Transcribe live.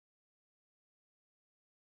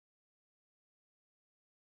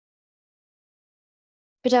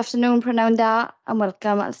Good afternoon, Prynawn da, and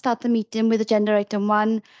welcome. I'll start the meeting with agenda item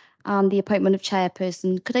 1 and the appointment of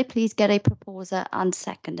chairperson. Could I please get a proposer and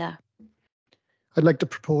seconder? I'd like to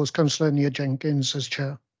propose Councillor Neath Jenkins as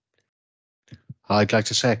chair. I'd like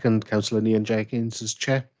to second Councillor Neath Jenkins as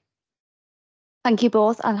chair. Thank you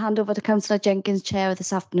both. I'll hand over to Councillor Jenkins, chair of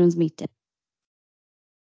this afternoon's meeting.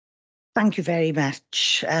 Thank you very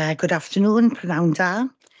much. Good afternoon, Prynawn da.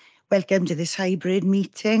 Welcome to this hybrid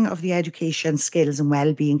meeting of the Education, Skills and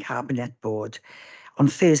Wellbeing Cabinet Board on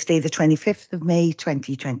Thursday, the 25th of May,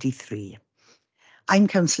 2023. I'm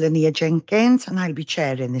Councillor Neath Jenkins and I'll be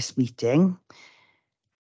chairing this meeting.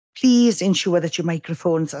 Please ensure that your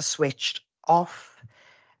microphones are switched off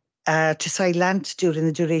to silent during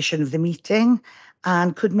the duration of the meeting,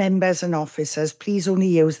 and could members and officers please only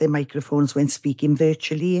use their microphones when speaking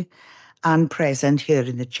virtually and present here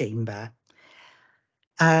in the chamber.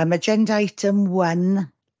 Agenda item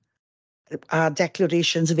 1 are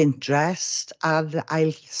declarations of interest, and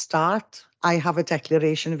I'll start. I have a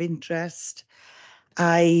declaration of interest.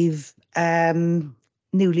 I've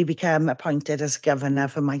newly become appointed as governor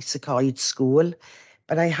for my Mysecoid school,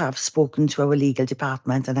 but I have spoken to our legal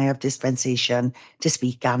department and I have dispensation to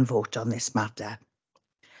speak and vote on this matter.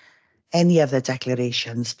 Any other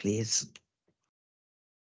declarations, please?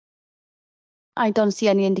 I don't see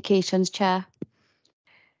any indications, Chair.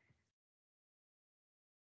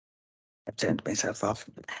 I've turned myself off.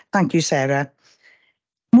 Thank you, Sarah.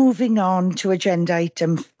 Moving on to agenda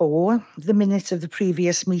item 4, the minutes of the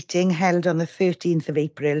previous meeting held on the 13th of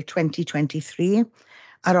April 2023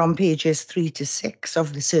 are on pages 3 to 6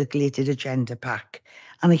 of the circulated agenda pack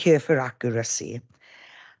and are here for accuracy.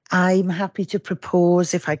 I'm happy to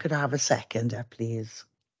propose, if I could have a seconder, please.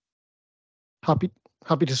 Happy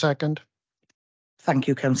to second. Thank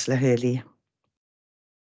you, Councillor Hurley.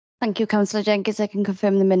 Thank you, Councillor Jenkins. I can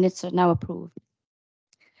confirm the minutes are now approved.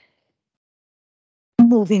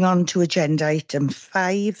 Moving on to agenda item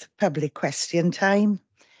 5, public question time.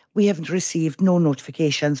 We have received no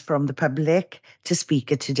notifications from the public to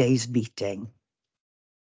speak at today's meeting.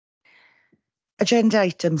 Agenda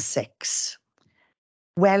item 6,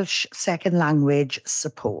 Welsh Second Language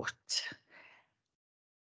Support.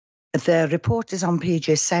 The report is on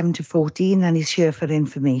pages 7 to 14 and is here for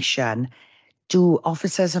information. Do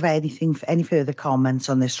officers have any further comments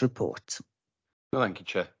on this report? No, thank you,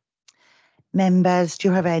 Chair. Members, do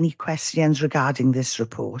you have any questions regarding this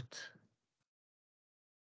report?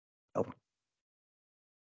 Oh.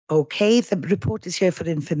 Okay, the report is here for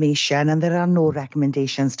information and there are no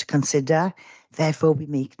recommendations to consider. Therefore, we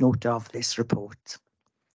make note of this report.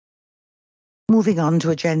 Moving on to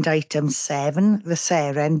agenda item 7, the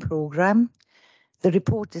SEREN programme. The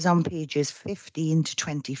report is on pages 15 to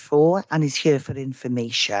 24 and is here for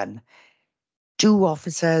information. Do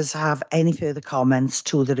officers have any further comments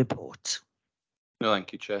to the report? No,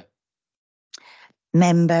 thank you, Chair.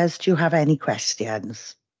 Members, do you have any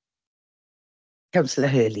questions? Councillor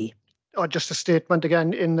Hurley. Just a statement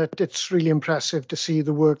again, in that it's really impressive to see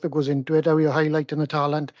the work that goes into it, how you're highlighting the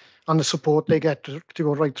talent and the support they get to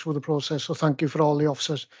go right through the process. So thank you for all the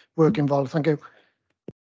officers' work involved. Thank you.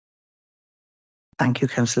 Thank you,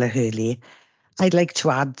 Councillor Hurley. I'd like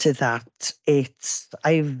to add to that,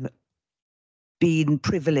 I've been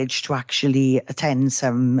privileged to actually attend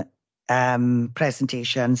some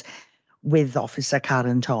presentations with Officer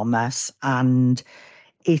Karen Thomas, and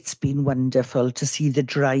it's been wonderful to see the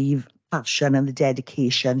drive, passion and the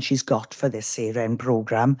dedication she's got for this SEREN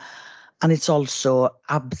programme. And it's also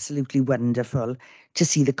absolutely wonderful to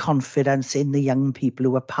see the confidence in the young people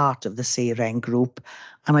who are part of the SEREN group.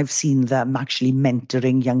 And I've seen them actually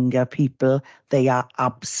mentoring younger people. They are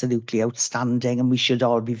absolutely outstanding and we should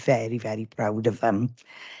all be very, very proud of them.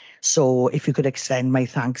 So if you could extend my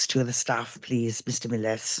thanks to the staff, please, Mr.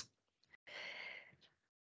 Millis.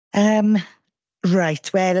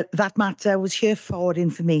 Right, well, that matter was here for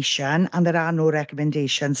information and there are no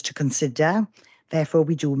recommendations to consider. Therefore,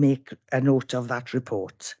 we do make a note of that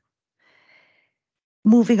report.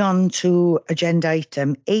 Moving on to agenda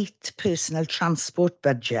item 8, personal transport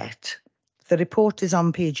budget. The report is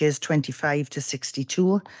on pages 25 to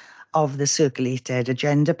 62 of the circulated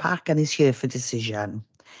agenda pack and is here for decision.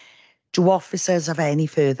 Do officers have any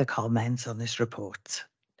further comments on this report?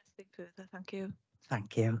 Nothing further, thank you.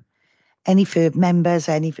 Thank you. Any further members,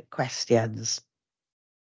 any questions?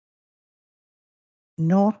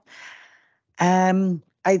 No?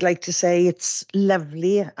 I'd like to say it's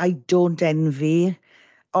lovely. I don't envy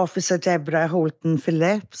Officer Deborah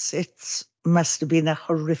Holton-Phillips. It must have been a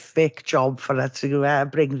horrific job for her to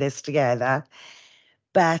bring this together.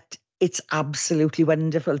 But it's absolutely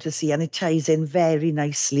wonderful to see, and it ties in very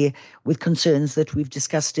nicely with concerns that we've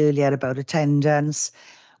discussed earlier about attendance,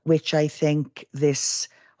 which I think this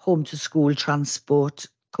home to school transport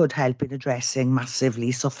could help in addressing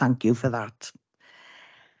massively. So thank you for that.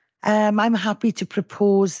 I'm happy to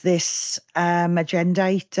propose this agenda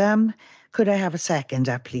item. Could I have a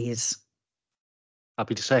seconder, please?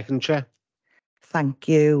 Happy to second, Chair. Thank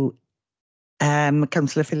you,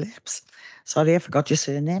 Councillor Phillips. Sorry, I forgot your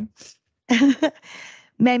surname.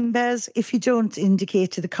 Members, if you don't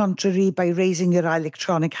indicate to the contrary by raising your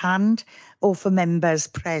electronic hand, or for members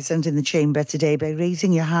present in the chamber today by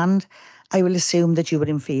raising your hand, I will assume that you are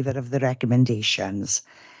in favour of the recommendations.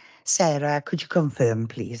 Sarah, could you confirm,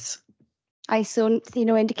 please? I see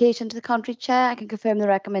no indication to the contrary, Chair. I can confirm the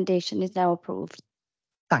recommendation is now approved.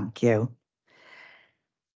 Thank you.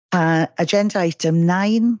 Agenda item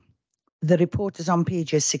 9. The report is on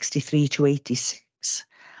pages 63 to 86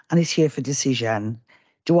 and is here for decision.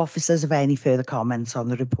 Do officers have any further comments on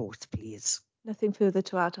the report, please? Nothing further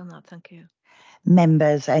to add on that, thank you.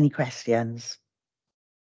 Members, any questions?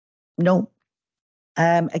 No.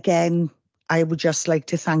 Again, I would just like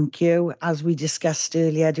to thank you. As we discussed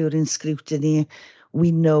earlier during scrutiny,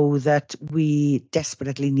 we know that we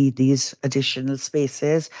desperately need these additional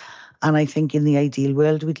spaces. And I think in the ideal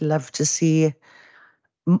world, we'd love to see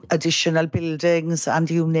additional buildings and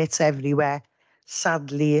units everywhere.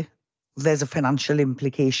 Sadly, there's a financial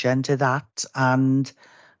implication to that, and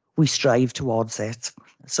we strive towards it.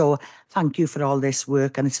 So thank you for all this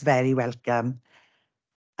work, and it's very welcome.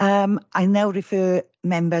 I now refer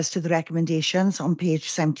members to the recommendations on page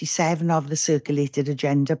 77 of the circulated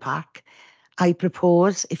agenda pack. I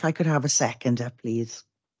propose, if I could have a seconder, please.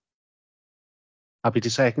 Happy to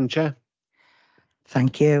second, Chair.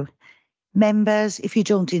 Thank you. Members, if you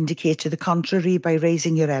don't indicate to the contrary by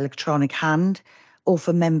raising your electronic hand, or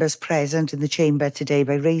for members present in the chamber today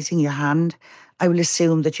by raising your hand, I will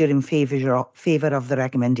assume that you're in favour of the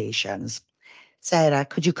recommendations. Sarah,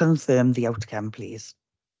 could you confirm the outcome, please?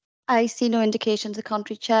 I see no indication to the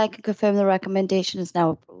contrary, Chair. I can confirm the recommendation is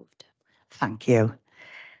now approved. Thank you.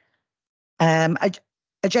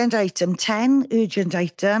 Agenda item 10, urgent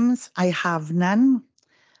items. I have none.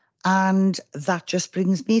 And that just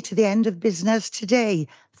brings me to the end of business today.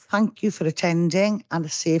 Thank you for attending, and a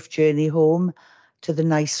safe journey home to the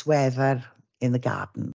nice weather in the garden.